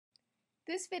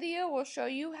This video will show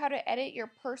you how to edit your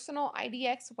personal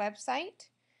IDX website.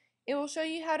 It will show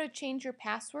you how to change your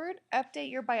password,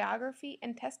 update your biography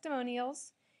and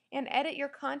testimonials, and edit your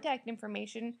contact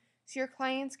information so your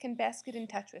clients can best get in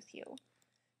touch with you.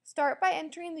 Start by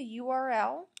entering the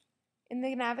URL in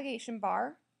the navigation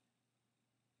bar.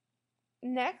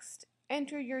 Next,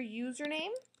 enter your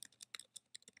username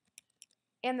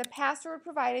and the password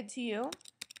provided to you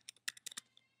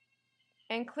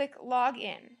and click Log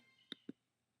In.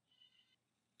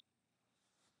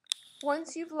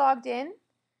 Once you've logged in,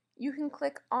 you can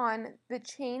click on the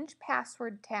Change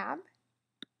Password tab.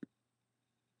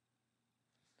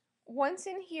 Once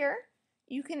in here,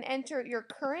 you can enter your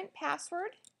current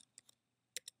password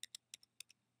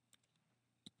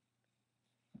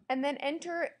and then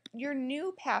enter your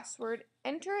new password.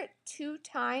 Enter it 2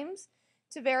 times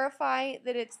to verify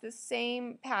that it's the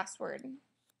same password.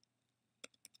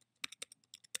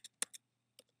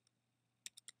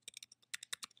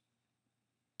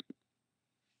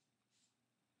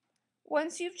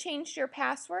 Once you've changed your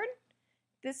password,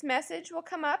 this message will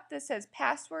come up that says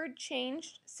password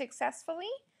changed successfully.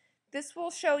 This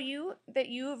will show you that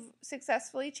you've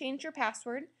successfully changed your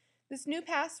password. This new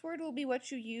password will be what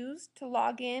you use to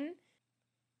log in.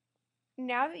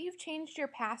 Now that you've changed your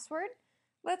password,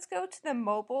 let's go to the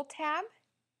Mobile tab.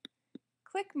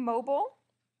 Click Mobile.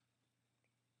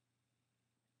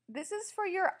 This is for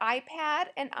your iPad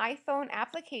and iPhone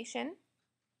application.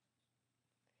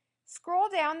 Scroll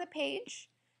down the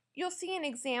page. You'll see an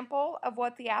example of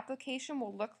what the application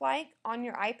will look like on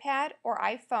your iPad or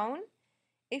iPhone.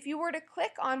 If you were to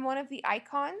click on one of the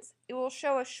icons, it will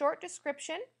show a short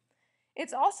description.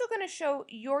 It's also going to show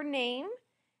your name,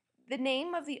 the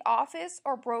name of the office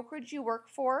or brokerage you work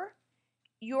for,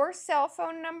 your cell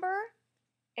phone number,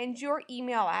 and your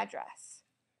email address.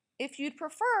 If you'd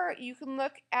prefer, you can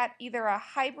look at either a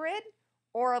hybrid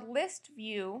or a list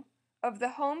view of the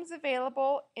homes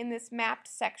available in this mapped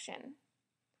section.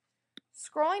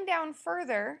 Scrolling down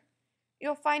further,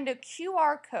 you'll find a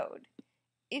QR code.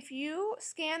 If you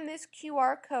scan this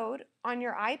QR code on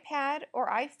your iPad or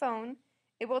iPhone,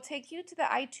 it will take you to the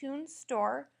iTunes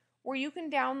store where you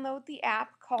can download the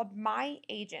app called My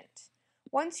Agent.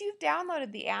 Once you've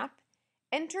downloaded the app,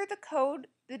 enter the code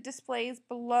that displays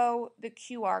below the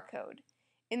QR code.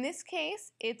 In this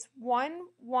case, it's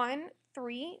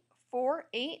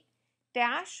 11348-4.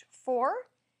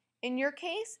 In your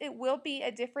case, it will be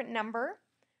a different number.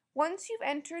 Once you've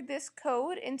entered this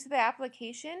code into the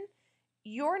application,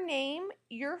 your name,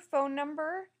 your phone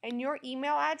number, and your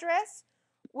email address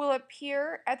will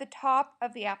appear at the top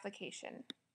of the application.